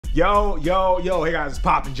Yo, hey guys, it's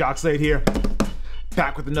poppin', Jacques Slade here.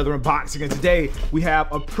 Back with another unboxing, and today we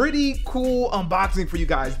have a pretty cool unboxing for you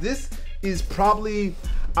guys. This is probably,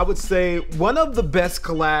 I would say, one of the best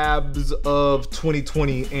collabs of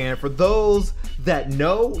 2020, and for those that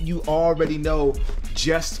know, you already know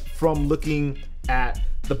just from looking at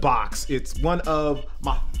the box. It's one of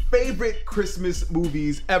my favorite Christmas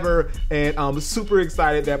movies ever, and I'm super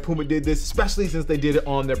excited that PUMA did this, especially since they did it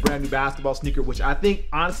on their brand new basketball sneaker, which I think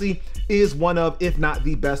honestly is one of, if not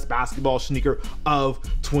the best basketball sneaker of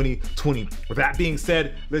 2020. With that being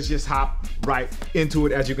said, let's just hop right into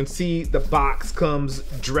it. As you can see, the box comes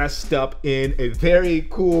dressed up in a very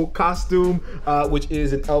cool costume, which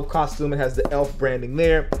is an elf costume. It has the elf branding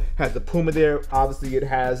there, has the PUMA there. Obviously it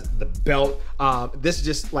has the belt. This is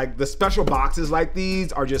just like, the special boxes like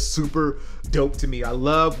these are just super dope to me. I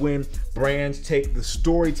love when brands take the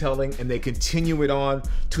storytelling and they continue it on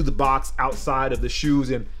to the box outside of the shoes,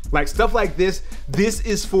 and like stuff like this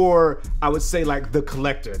is for, I would say, like the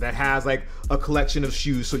collector that has like a collection of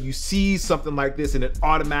shoes. So you see something like this and it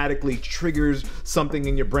automatically triggers something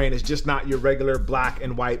in your brain. It's just not your regular black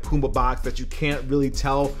and white PUMA box that you can't really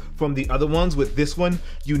tell from the other ones. With this one,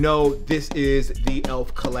 you know this is the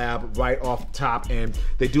elf collab right off the top, and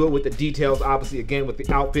they do it with the details, obviously, again with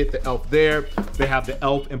the outfit, the elf there, they have the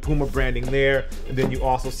elf and PUMA branding there, and then you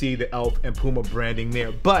also see the elf and PUMA branding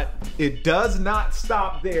there. But it does not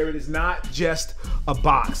stop there. It is not just a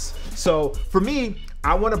box. So for me,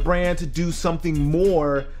 I want a brand to do something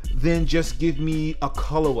more than just give me a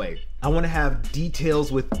colorway. I want to have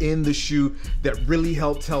details within the shoe that really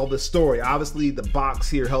help tell the story. Obviously the box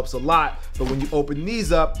here helps a lot, but when you open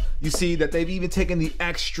these up, you see that they've even taken the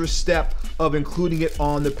extra step of including it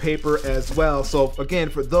on the paper as well. So again,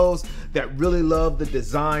 for those that really love the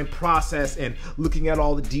design process and looking at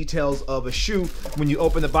all the details of a shoe, when you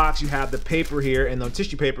open the box, you have the paper here, and on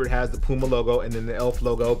tissue paper, it has the PUMA logo and then the elf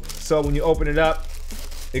logo. So when you open it up,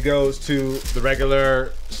 it goes to the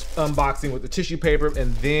regular unboxing with the tissue paper,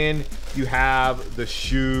 and then you have the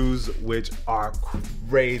shoes, which are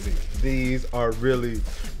crazy. These are really,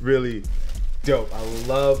 really dope. I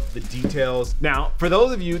love the details. Now, for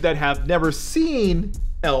those of you that have never seen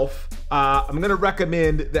Elf, I'm gonna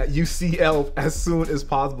recommend that you see Elf as soon as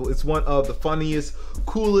possible. It's one of the funniest,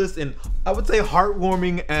 coolest, and I would say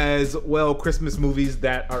heartwarming as well Christmas movies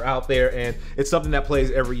that are out there, and it's something that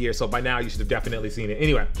plays every year, so by now you should have definitely seen it.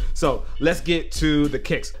 Anyway, so let's get to the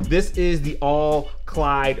kicks. This is the All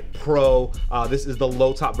Clyde Pro. This is the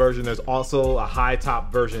low top version. There's also a high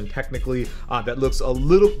top version technically that looks a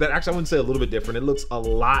little, that actually I wouldn't say a little bit different. It looks a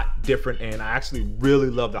lot different, and I actually really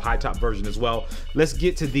love the high top version as well. Let's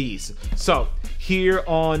get to these. So here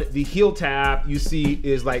on the heel tab, you see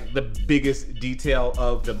is like the biggest detail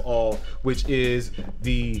of them all, which is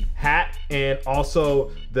the hat and also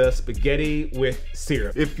the spaghetti with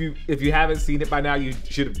syrup. If you haven't seen it by now, you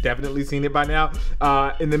should have definitely seen it by now.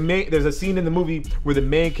 There's a scene in the movie where the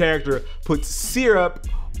main character puts syrup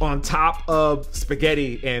on top of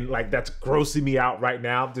spaghetti, and like that's grossing me out right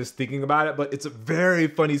now just thinking about it, but it's a very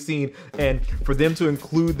funny scene, and for them to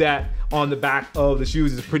include that on the back of the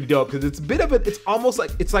shoes is pretty dope, because it's a bit of it's almost like,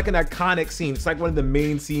 it's like an iconic scene. It's like one of the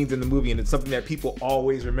main scenes in the movie, and it's something that people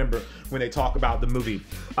always remember when they talk about the movie.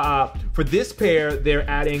 For this pair, they're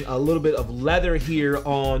adding a little bit of leather here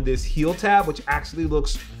on this heel tab, which actually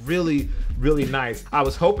looks really, really nice. I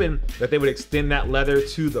was hoping that they would extend that leather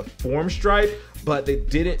to the form stripe, but they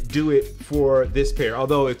didn't do it for this pair,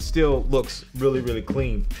 although it still looks really, really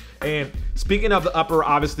clean. And speaking of the upper,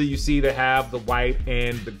 obviously you see they have the white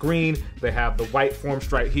and the green. They have the white form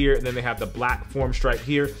stripe here, and then they have the black form stripe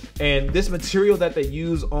here. And this material that they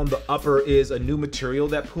use on the upper is a new material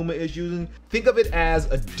that PUMA is using. Think of it as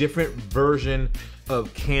a different version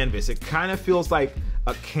of canvas. It kind of feels like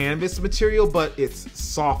a canvas material, but it's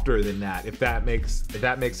softer than that, if that makes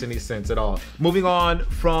any sense at all. Moving on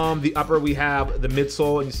from the upper, we have the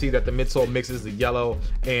midsole, and you see that the midsole mixes the yellow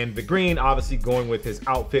and the green, obviously going with his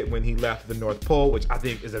outfit when he left the North Pole, which I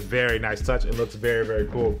think is a very nice touch. It looks very, very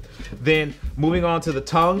cool. Then moving on to the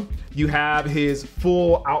tongue, you have his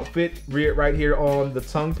full outfit right here on the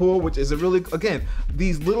tongue pull, which is a really, again,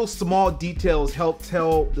 these little small details help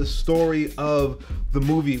tell the story of the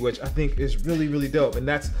movie, which I think is really, really dope. And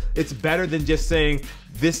it's better than just saying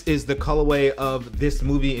this is the colorway of this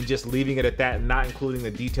movie and just leaving it at that and not including the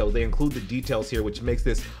details. They include the details here, which makes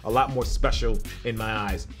this a lot more special in my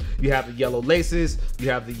eyes. You have the yellow laces, you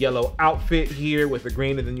have the yellow outfit here with the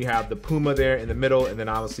green, and then you have the PUMA there in the middle, and then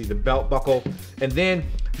obviously the belt buckle. And then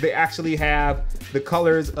they actually have the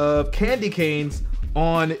colors of candy canes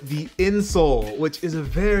on the insole, which is a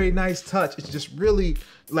very nice touch. It's just really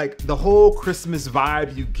like the whole Christmas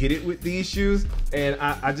vibe. You get it with these shoes, and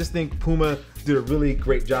I just think Puma did a really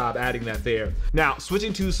great job adding that there. Now,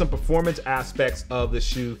 switching to some performance aspects of the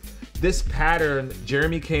shoe, this pattern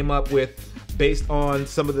Jeremy came up with based on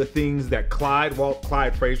some of the things that Clyde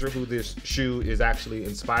Frazier, who this shoe is actually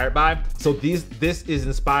inspired by. So this is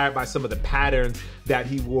inspired by some of the patterns that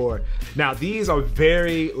he wore. Now, these are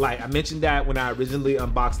very light. I mentioned that when I originally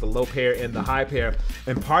unboxed the low pair and the high pair,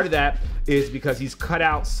 and part of that is because he's cut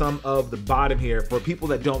out some of the bottom here. For people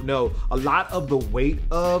that don't know, a lot of the weight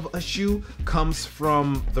of a shoe comes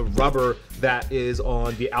from the rubber that is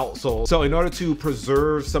on the outsole. So in order to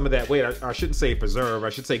preserve some of that weight, I shouldn't say preserve, I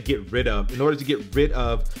should say get rid of. In order to get rid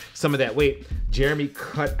of some of that weight, Jeremy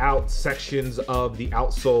cut out sections of the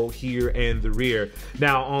outsole here and the rear.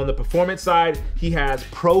 Now, on the performance side, he has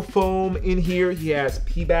Pro Foam in here, he has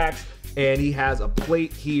P-backs, and he has a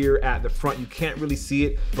plate here at the front. You can't really see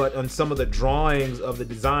it, but on some of the drawings of the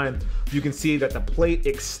design, you can see that the plate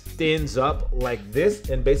extends up like this,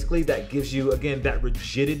 and basically that gives you, again, that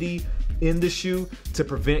rigidity in the shoe to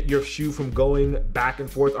prevent your shoe from going back and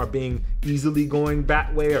forth or being easily going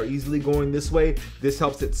that way or easily going this way. This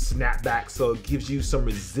helps it snap back, so it gives you some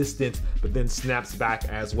resistance, but then snaps back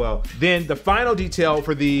as well. Then the final detail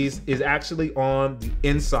for these is actually on the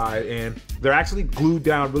inside, and they're actually glued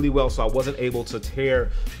down really well, so I wasn't able to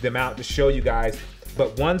tear them out to show you guys.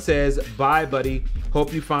 But one says, "Bye, buddy.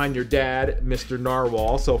 Hope you find your dad, Mr.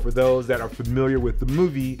 Narwhal." So for those that are familiar with the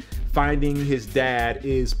movie, finding his dad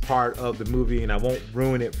is part of the movie, and I won't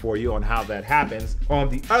ruin it for you on how that happens. On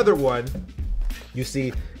the other one, you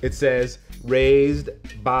see it says, "Raised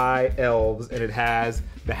by elves," and it has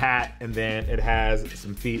the hat, and then it has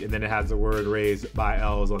some feet, and then it has the word "raised by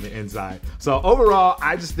elves" on the inside. So overall,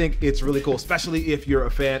 I just think it's really cool, especially if you're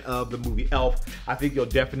a fan of the movie Elf. I think you'll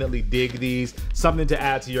definitely dig these. Something to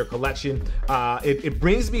add to your collection. It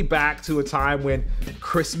brings me back to a time when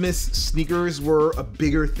Christmas sneakers were a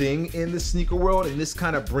bigger thing in the sneaker world, and this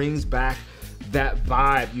kind of brings back that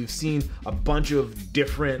vibe. You've seen a bunch of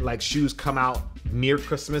different like shoes come out near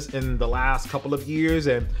Christmas in the last couple of years,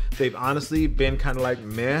 and they've honestly been kind of like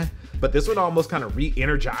meh, but this one almost kind of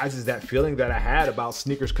re-energizes that feeling that I had about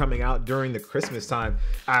sneakers coming out during the Christmas time.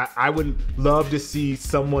 I would love to see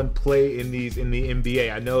someone play in these in the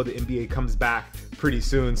NBA. I know the NBA comes back pretty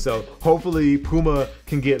soon, so hopefully Puma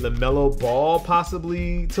can get LaMelo Ball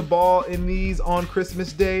possibly to ball in these on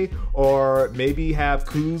Christmas Day, or maybe have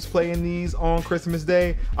Kuz play in these on Christmas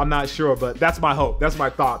Day. I'm not sure, but that's my hope. That's my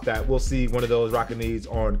thought, that we'll see one of those rocking these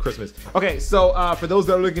on Christmas. Okay, so for those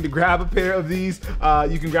that are looking to grab a pair of these,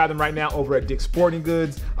 you can grab them right now over at Dick's Sporting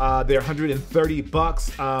Goods. They're 130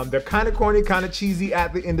 bucks. They're kind of corny, kind of cheesy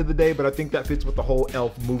at the end of the day, but I think that fits with the whole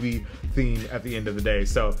Elf movie theme at the end of the day.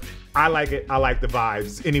 So I like it. I like the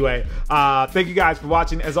vibes. Anyway, thank you guys for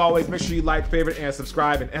watching. As always, make sure you like, favorite, and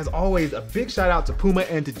subscribe. And as always, a big shout out to Puma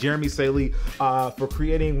and to Jeremy Slade for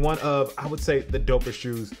creating one of, I would say, the dopest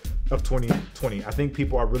shoes of 2020. I think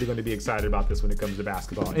people are really going to be excited about this when it comes to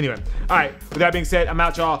basketball. Anyway, all right, with that being said, I'm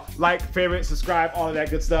out, y'all. Like, favorite, subscribe, all of that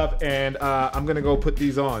good stuff. And I'm going to go put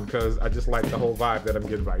these on because I just like the whole vibe that I'm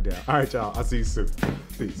getting right now. All right, y'all. I'll see you soon.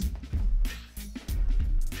 Peace.